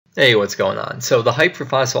Hey, what's going on? So the hype for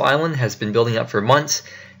Fossil Island has been building up for months,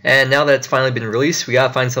 and now that it's finally been released, we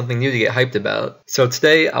gotta find something new to get hyped about. So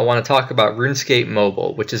today, I want to talk about RuneScape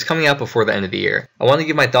Mobile, which is coming out before the end of the year. I want to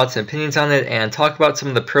give my thoughts and opinions on it, and talk about some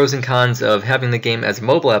of the pros and cons of having the game as a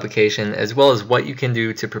mobile application, as well as what you can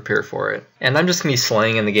do to prepare for it. And I'm just going to be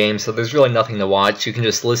slaying in the game, so there's really nothing to watch. You can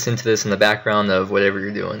just listen to this in the background of whatever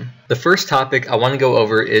you're doing. The first topic I want to go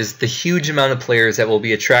over is the huge amount of players that will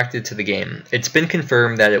be attracted to the game. It's been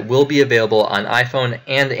confirmed that it will be available on iPhone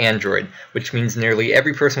and Android, which means nearly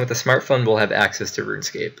every person with a smartphone will have access to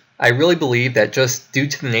RuneScape. I really believe that just due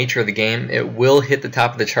to the nature of the game, it will hit the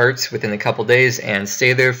top of the charts within a couple days and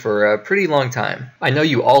stay there for a pretty long time. I know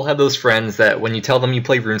you all have those friends that when you tell them you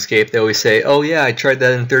play RuneScape, they always say, "Oh yeah, I tried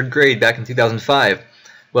that in 3rd grade back in 2005.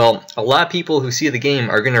 Well, a lot of people who see the game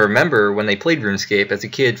are going to remember when they played RuneScape as a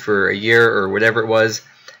kid for a year or whatever it was,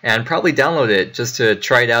 and probably download it just to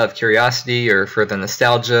try it out of curiosity or for the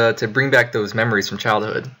nostalgia to bring back those memories from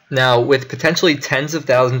childhood. Now, with potentially tens of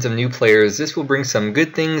thousands of new players, this will bring some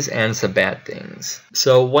good things and some bad things.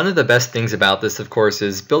 So one of the best things about this, of course,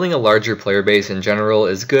 is building a larger player base in general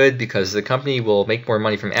is good because the company will make more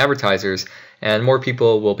money from advertisers and more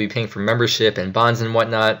people will be paying for membership and bonds and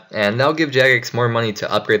whatnot, and that'll give jagex more money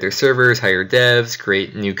to upgrade their servers, hire devs,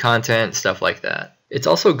 create new content, stuff like that. It's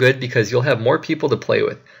also good because you'll have more people to play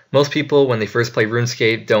with. Most people, when they first play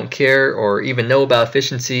RuneScape, don't care or even know about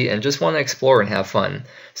efficiency and just want to explore and have fun.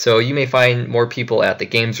 So you may find more people at the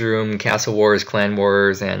games room, castle wars, clan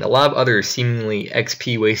wars, and a lot of other seemingly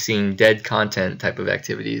XP wasting dead content type of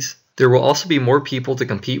activities. There will also be more people to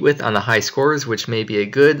compete with on the high scores, which may be a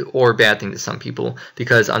good or bad thing to some people,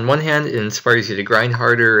 because on one hand it inspires you to grind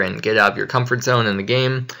harder and get out of your comfort zone in the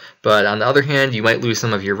game, but on the other hand you might lose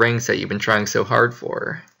some of your ranks that you've been trying so hard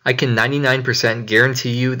for. I can 99%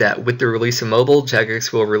 guarantee you that with the release of mobile,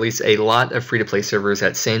 jagex will release a lot of free-to-play servers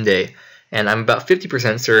that same day, and I'm about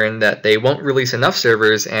 50% certain that they won't release enough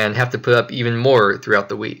servers and have to put up even more throughout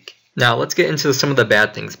the week. Now let's get into some of the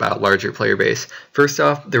bad things about a larger player base. First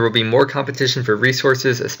off, there will be more competition for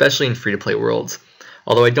resources, especially in free-to-play worlds.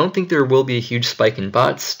 Although I don't think there will be a huge spike in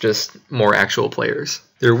bots, just more actual players.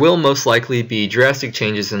 There will most likely be drastic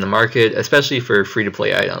changes in the market, especially for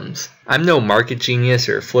free-to-play items. I'm no market genius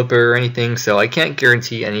or flipper or anything, so I can't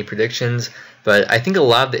guarantee any predictions, but I think a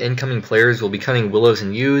lot of the incoming players will be cutting willows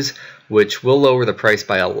and yews, which will lower the price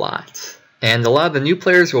by a lot. And a lot of the new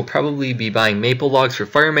players will probably be buying maple logs for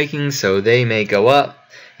fire making, so they may go up.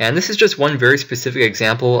 And this is just one very specific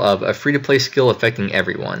example of a free-to-play skill affecting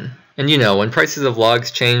everyone. And you know, when prices of logs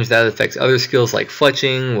change, that affects other skills like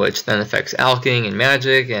fletching, which then affects alching and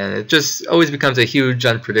magic, and it just always becomes a huge,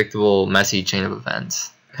 unpredictable, messy chain of events.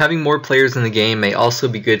 Having more players in the game may also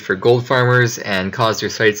be good for gold farmers and cause their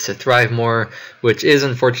sites to thrive more, which is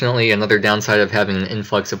unfortunately another downside of having an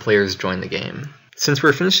influx of players join the game. Since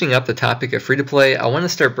we're finishing up the topic of free-to-play, I want to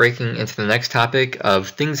start breaking into the next topic of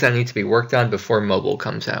things that need to be worked on before mobile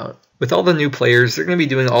comes out. With all the new players, they're going to be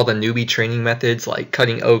doing all the newbie training methods like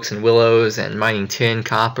cutting oaks and willows and mining tin,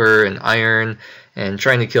 copper, and iron, and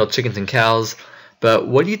trying to kill chickens and cows, but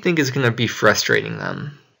what do you think is going to be frustrating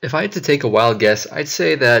them? If I had to take a wild guess, I'd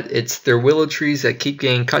say that it's their willow trees that keep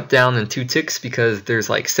getting cut down in 2 ticks because there's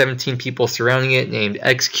like 17 people surrounding it named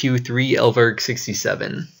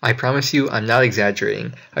XQ3Elverg67. I promise you, I'm not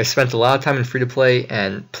exaggerating. I've spent a lot of time in free-to-play,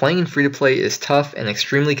 and playing in free-to-play is tough and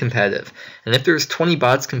extremely competitive, and if there's 20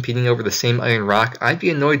 bots competing over the same iron rock, I'd be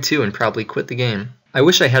annoyed too and probably quit the game. I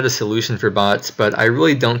wish I had a solution for bots, but I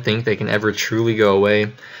really don't think they can ever truly go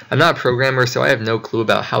away. I'm not a programmer, so I have no clue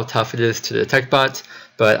about how tough it is to detect bots,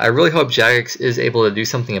 but I really hope jagex is able to do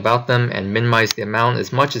something about them and minimize the amount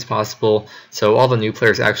as much as possible so all the new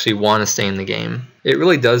players actually want to stay in the game. It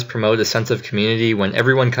really does promote a sense of community when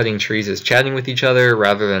everyone cutting trees is chatting with each other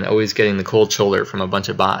rather than always getting the cold shoulder from a bunch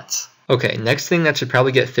of bots. Okay, next thing that should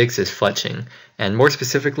probably get fixed is fletching, and more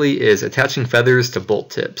specifically is attaching feathers to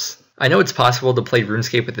bolt tips. I know it's possible to play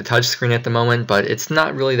RuneScape with the touchscreen at the moment, but it's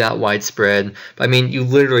not really that widespread. I mean, you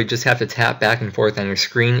literally just have to tap back and forth on your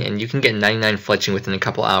screen and you can get 99 fletching within a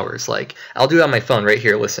couple hours. Like, I'll do it on my phone right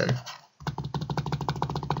here, listen.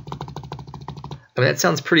 I mean, that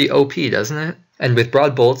sounds pretty OP, doesn't it? And with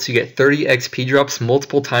broad bolts, you get 30 XP drops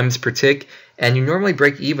multiple times per tick, and you normally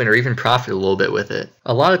break even or even profit a little bit with it.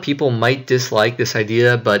 A lot of people might dislike this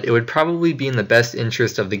idea, but it would probably be in the best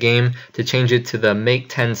interest of the game to change it to the make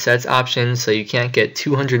 10 sets option so you can't get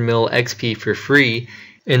 200 mil XP for free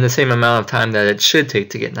in the same amount of time that it should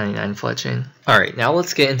take to get 99 fletching. Alright, now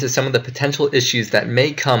let's get into some of the potential issues that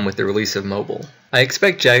may come with the release of mobile. I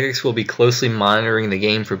expect jagex will be closely monitoring the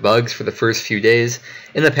game for bugs for the first few days.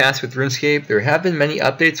 In the past with RuneScape, there have been many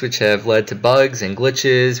updates which have led to bugs and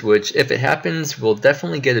glitches, which if it happens, will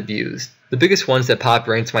definitely get abused. The biggest ones that pop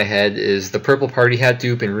right into my head is the purple party hat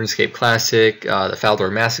dupe in RuneScape Classic, the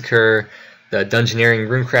Faldor Massacre, the dungeoneering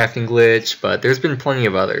runecrafting glitch, but there's been plenty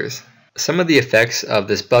of others. Some of the effects of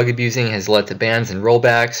this bug abusing has led to bans and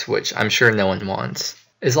rollbacks, which I'm sure no one wants.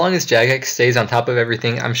 As long as jagex stays on top of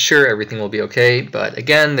everything, I'm sure everything will be okay, but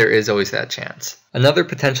again, there is always that chance. Another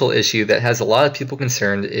potential issue that has a lot of people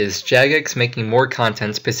concerned is jagex making more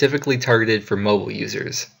content specifically targeted for mobile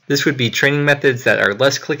users. This would be training methods that are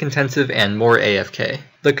less click intensive and more AFK.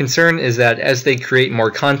 The concern is that as they create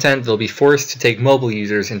more content, they'll be forced to take mobile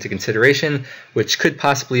users into consideration, which could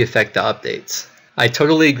possibly affect the updates. I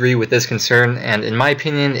totally agree with this concern, and in my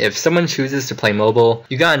opinion, if someone chooses to play mobile,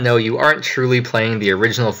 you gotta know you aren't truly playing the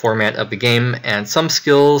original format of the game, and some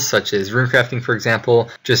skills, such as runecrafting for example,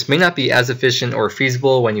 just may not be as efficient or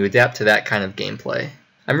feasible when you adapt to that kind of gameplay.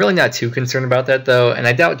 I'm really not too concerned about that though, and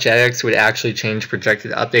I doubt jagex would actually change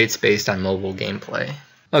projected updates based on mobile gameplay.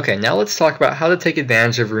 Okay, now let's talk about how to take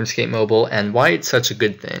advantage of RuneScape Mobile and why it's such a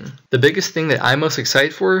good thing. The biggest thing that I'm most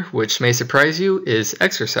excited for, which may surprise you, is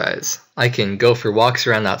exercise. I can go for walks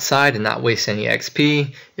around outside and not waste any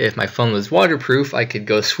XP. If my phone was waterproof, I could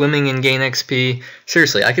go swimming and gain XP.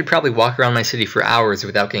 Seriously, I could probably walk around my city for hours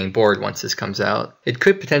without getting bored once this comes out. It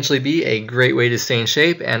could potentially be a great way to stay in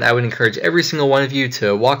shape, and I would encourage every single one of you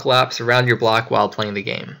to walk laps around your block while playing the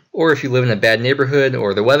game. Or if you live in a bad neighborhood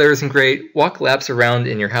or the weather isn't great, walk laps around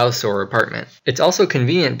in your house or apartment. It's also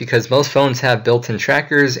convenient because most phones have built-in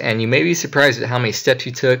trackers, and you may be surprised at how many steps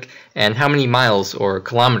you took and how many miles or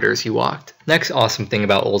kilometers you walked. Next awesome thing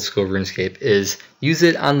about Old School RuneScape is use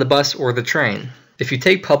it on the bus or the train. If you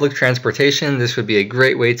take public transportation, this would be a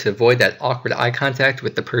great way to avoid that awkward eye contact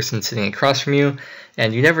with the person sitting across from you,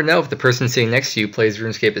 and you never know if the person sitting next to you plays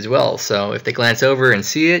RuneScape as well, so if they glance over and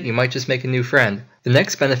see it, you might just make a new friend. The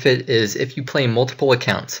next benefit is if you play multiple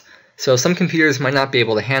accounts. So some computers might not be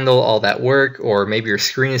able to handle all that work, or maybe your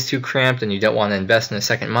screen is too cramped and you don't want to invest in a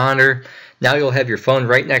second monitor. Now you'll have your phone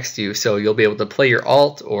right next to you, so you'll be able to play your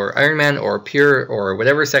alt or Iron Man or Pure or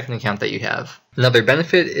whatever second account that you have. Another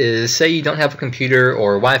benefit is say you don't have a computer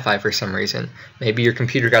or Wi-Fi for some reason. Maybe your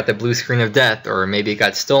computer got the blue screen of death, or maybe it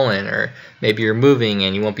got stolen, or maybe you're moving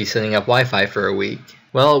and you won't be setting up Wi-Fi for a week.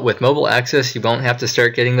 Well, with mobile access, you won't have to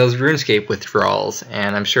start getting those RuneScape withdrawals,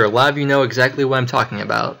 and I'm sure a lot of you know exactly what I'm talking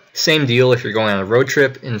about. Same deal if you're going on a road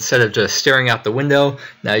trip. Instead of just staring out the window,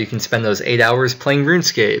 now you can spend those 8 hours playing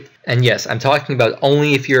RuneScape. And yes, I'm talking about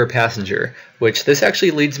only if you're a passenger, which this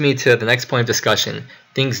actually leads me to the next point of discussion,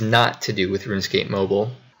 things not to do with RuneScape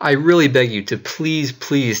Mobile. I really beg you to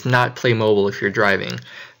please not play mobile if you're driving.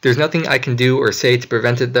 There's nothing I can do or say to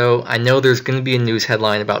prevent it though. I know there's going to be a news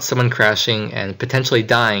headline about someone crashing and potentially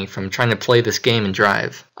dying from trying to play this game and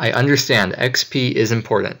drive. I understand XP is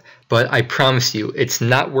important, but I promise you it's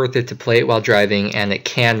not worth it to play it while driving, and it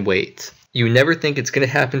can wait. You never think it's going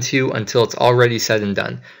to happen to you until it's already said and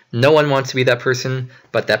done. No one wants to be that person,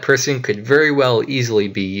 but that person could very well easily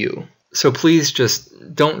be you. So please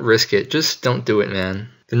just don't risk it. Just don't do it, man.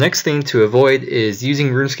 The next thing to avoid is using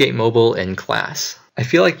RuneScape Mobile in class. I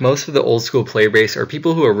feel like most of the old school player base are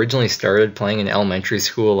people who originally started playing in elementary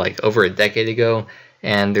school like over a decade ago,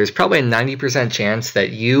 and there's probably a 90% chance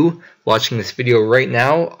that you, watching this video right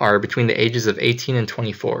now, are between the ages of 18 and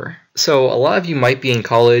 24. So a lot of you might be in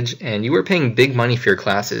college and you are paying big money for your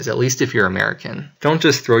classes, at least if you're American. Don't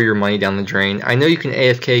just throw your money down the drain. I know you can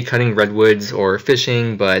AFK cutting redwoods or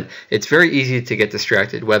fishing, but it's very easy to get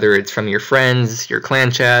distracted, whether it's from your friends, your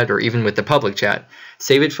clan chat, or even with the public chat.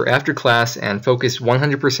 Save it for after class and focus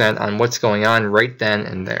 100% on what's going on right then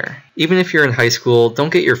and there. Even if you're in high school,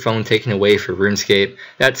 don't get your phone taken away for RuneScape.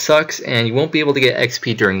 That sucks, and you won't be able to get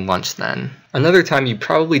XP during lunch then. Another time you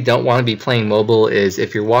probably don't want to be playing mobile is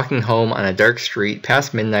if you're walking home on a dark street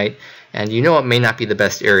past midnight and you know it may not be the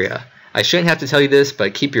best area. I shouldn't have to tell you this,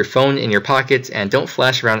 but keep your phone in your pockets and don't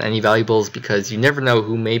flash around any valuables because you never know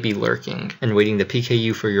who may be lurking and waiting to PK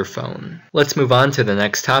you for your phone. Let's move on to the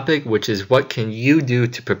next topic, which is what can you do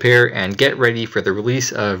to prepare and get ready for the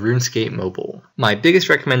release of RuneScape Mobile. My biggest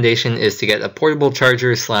recommendation is to get a portable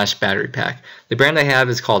charger / battery pack. The brand I have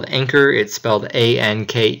is called Anker. It's spelled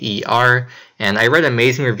Anker, and I read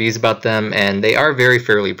amazing reviews about them, and they are very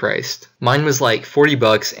fairly priced. Mine was like 40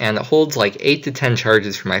 bucks, and it holds like 8 to 10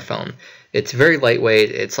 charges for my phone. It's very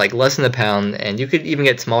lightweight, it's like less than a pound, and you could even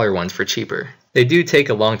get smaller ones for cheaper. They do take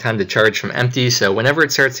a long time to charge from empty, so whenever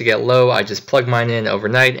it starts to get low, I just plug mine in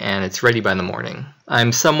overnight and it's ready by the morning.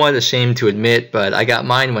 I'm somewhat ashamed to admit, but I got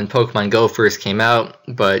mine when Pokemon Go first came out,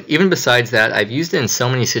 but even besides that, I've used it in so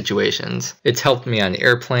many situations. It's helped me on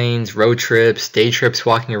airplanes, road trips, day trips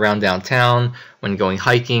walking around downtown, when going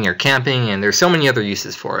hiking or camping, and there's so many other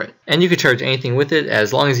uses for it. And you can charge anything with it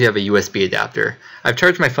as long as you have a USB adapter. I've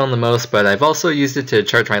charged my phone the most, but I've also used it to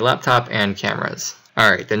charge my laptop and cameras.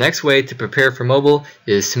 Alright, the next way to prepare for mobile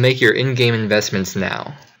is to make your in-game investments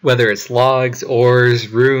now. Whether it's logs, ores,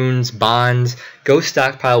 runes, bonds, go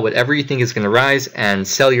stockpile whatever you think is going to rise and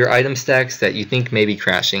sell your item stacks that you think may be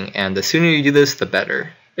crashing, and the sooner you do this, the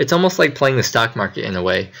better. It's almost like playing the stock market in a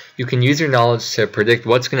way. You can use your knowledge to predict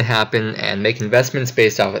what's going to happen and make investments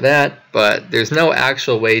based off of that, but there's no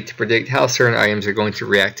actual way to predict how certain items are going to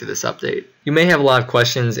react to this update. You may have a lot of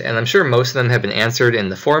questions, and I'm sure most of them have been answered in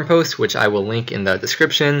the forum post, which I will link in the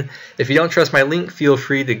description. If you don't trust my link, feel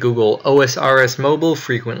free to Google OSRS Mobile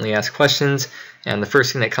Frequently Asked Questions, and the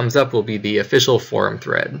first thing that comes up will be the official forum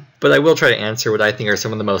thread. But I will try to answer what I think are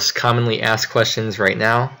some of the most commonly asked questions right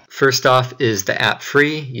now. First off, is the app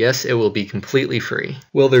free? Yes, it will be completely free.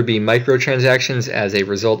 Will there be microtransactions as a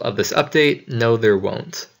result of this update? No, there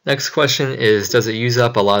won't. Next question is, does it use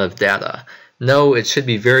up a lot of data? No, it should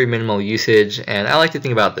be very minimal usage, and I like to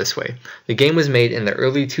think about it this way. The game was made in the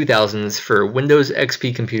early 2000s for Windows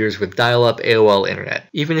XP computers with dial-up AOL internet.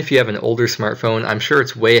 Even if you have an older smartphone, I'm sure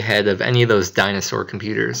it's way ahead of any of those dinosaur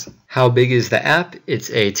computers. How big is the app?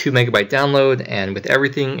 It's a 2 megabyte download, and with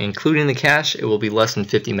everything, including the cache, it will be less than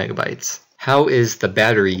 50 megabytes. How is the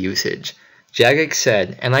battery usage? Jagex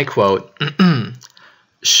said, and I quote,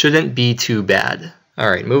 shouldn't be too bad.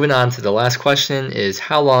 Alright, moving on to the last question is,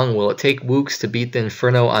 how long will it take woox to beat the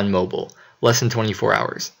Inferno on mobile? Less than 24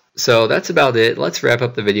 hours. So that's about it. Let's wrap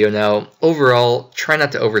up the video now. Overall, try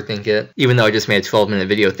not to overthink it, even though I just made a 12-minute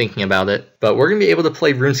video thinking about it. But we're going to be able to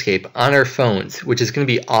play RuneScape on our phones, which is going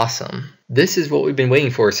to be awesome. This is what we've been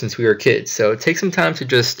waiting for since we were kids, so take some time to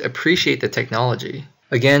just appreciate the technology.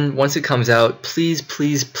 Again, once it comes out, please,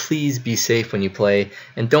 please, please be safe when you play,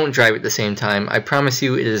 and don't drive at the same time. I promise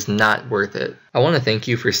you it is not worth it. I want to thank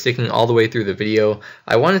you for sticking all the way through the video.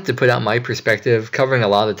 I wanted to put out my perspective, covering a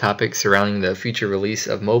lot of topics surrounding the future release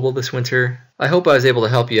of mobile this winter. I hope I was able to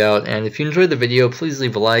help you out, and if you enjoyed the video, please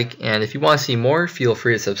leave a like, and if you want to see more, feel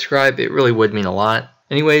free to subscribe. It really would mean a lot.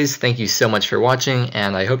 Anyways, thank you so much for watching,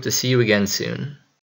 and I hope to see you again soon.